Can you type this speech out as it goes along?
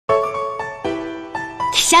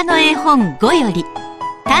汽車の絵本5より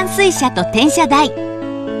淡水車と転車台。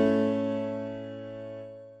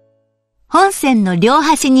本線の両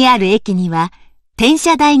端にある駅には転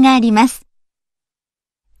車台があります。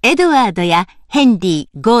エドワードやヘンリ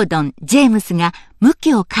ー、ゴードン、ジェームスが向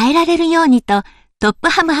きを変えられるようにとトップ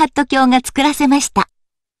ハムハット卿が作らせました。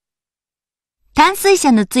淡水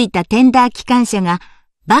車のついたテンダー機関車が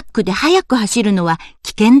バックで速く走るのは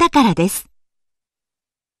危険だからです。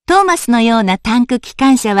トーマスのようなタンク機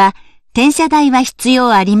関車は転車台は必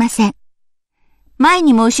要ありません。前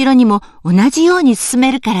にも後ろにも同じように進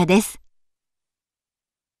めるからです。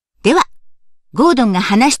では、ゴードンが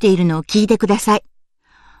話しているのを聞いてください。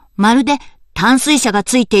まるで淡水車が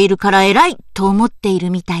ついているから偉いと思ってい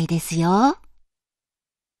るみたいですよ。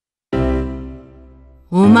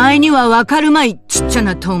お前にはわかるまい、ちっちゃ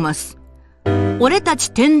なトーマス。俺た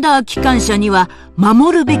ちテンダー機関車には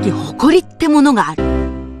守るべき誇りってものがある。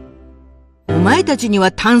お前たちに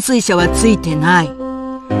は淡水車はついてない。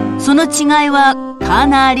その違いはか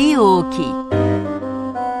なり大きい。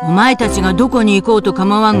お前たちがどこに行こうと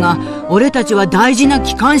構わんが、俺たちは大事な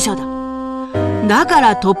機関車だ。だか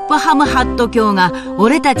らトップハムハット卿が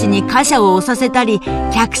俺たちに貨車を押させたり、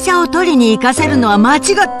客車を取りに行かせるのは間違っ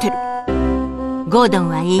てる。ゴードン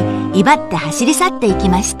は言い、威張って走り去っていき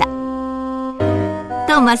ました。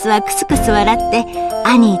トーマスはクスクス笑って、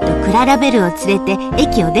アニーとクララベルを連れて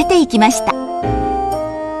駅を出て行きました。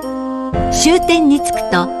終点に着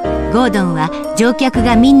くと、ゴードンは乗客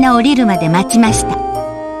がみんな降りるまで待ちました。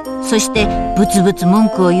そしてブツブツ文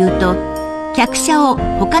句を言うと、客車を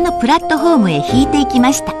他のプラットホームへ引いていき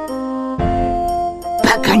ました。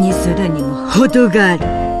バカにするにも程がある。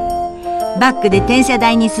バックで転車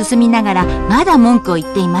台に進みながらまだ文句を言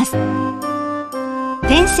っています。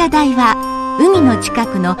転車台は海の近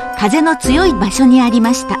くの風の強い場所にあり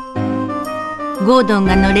ました。ゴードン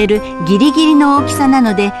が乗れるギリギリの大きさな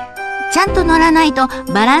ので、ちゃんと乗らないと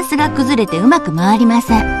バランスが崩れてうまく回りま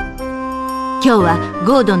せん。今日は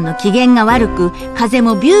ゴードンの機嫌が悪く、風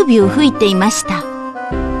もビュービュー吹いていました。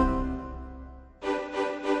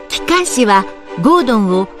機関士はゴードン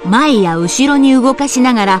を前や後ろに動かし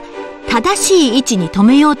ながら正しい位置に止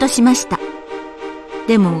めようとしました。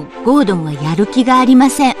でもゴードンはやる気があり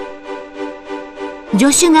ません。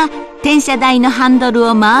助手が転車台のハンドル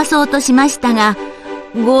を回そうとしましたが、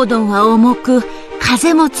ゴードンは重く、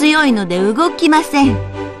風も強いので動きませ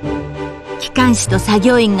ん。機関士と作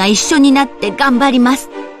業員が一緒になって頑張ります。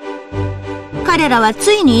彼らは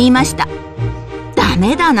ついに言いました。ダ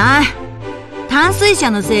メだな。淡水車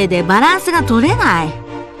のせいでバランスが取れない。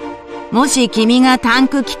もし君がタン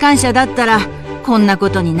ク機関車だったらこんなこ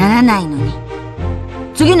とにならないのに。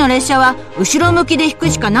次の列車は後ろ向きで引く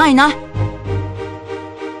しかないな。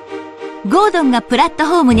ゴードンがプラット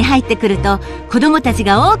ホームに入ってくると、子供たち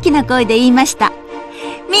が大きな声で言いました。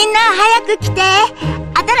みんな早く来て。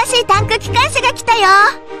新しいタンク機関車が来たよ。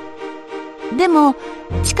でも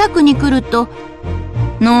近くに来ると、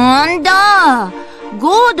なんだ、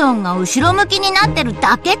ゴードンが後ろ向きになってる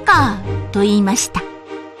だけかと言いました。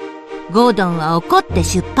ゴードンは怒って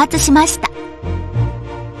出発しました。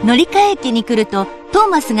乗り換え駅に来るとトー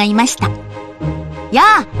マスがいました。や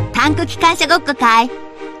あ、タンク機関車ごっこかい。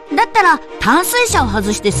だったら淡水車を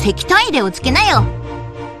外して石炭入れをつけなよ。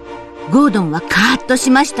ゴードンはカーッと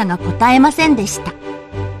しましたが答えませんでした。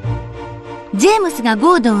ジェームスが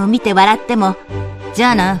ゴードンを見て笑っても、じ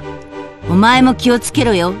ゃあな、お前も気をつけ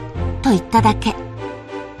ろよ、と言っただけ。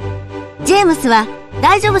ジェームスは、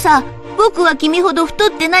大丈夫さ、僕は君ほど太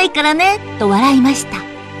ってないからね、と笑いました。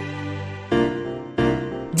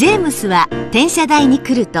ジェームスは転車台に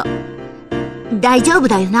来ると、大丈夫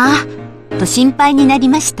だよな、と心配になり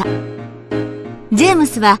ました。ジェーム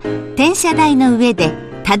スは転車台の上で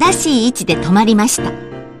正しい位置で止まりました。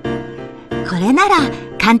これなら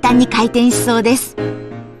簡単に回転しそうです。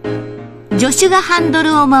助手がハンド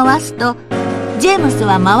ルを回すと、ジェームス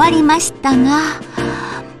は回りましたが、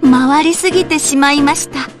回りすぎてしまいまし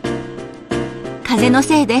た。風の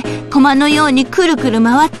せいで駒のようにくるくる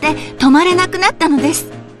回って止まれなくなったのです。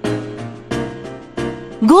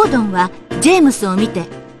ゴードンはジェームスを見て、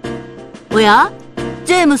おや、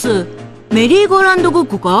ジェームス、メリーゴーランドごっ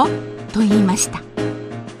こかと言いました。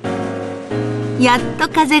やっと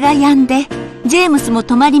風が止んで、ジェームスも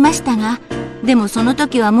止まりましたが、でもその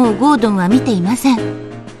時はもうゴードンは見ていません。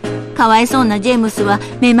かわいそうなジェームスは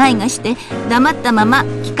めまいがして黙ったまま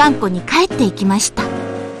機関庫に帰っていきました。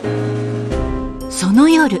その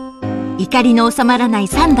夜、怒りの収まらない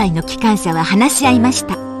3台の機関車は話し合いまし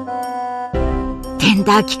た。テン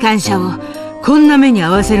ダー機関車をこんな目に遭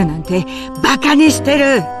わせるなんてバカにして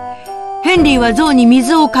る。ヘンリーは象に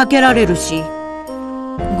水をかけられるし、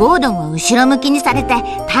ゴードンは後ろ向きにされて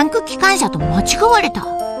タンク機関車と間違われた。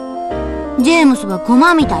ジェームスは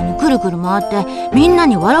駒みたいにくるくる回ってみんな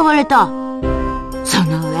に笑われた。そ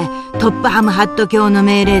の上、トップハムハット卿の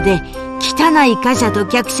命令で汚い貨車と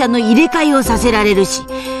客車の入れ替えをさせられるし、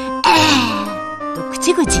と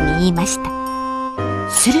口々に言いました。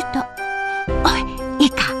すると、おい、いい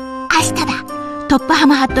か、明日だ。トップハ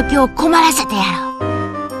ムハット卿を困らせてや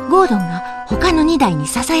ろう。ゴードンが他の2台に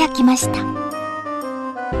囁きました。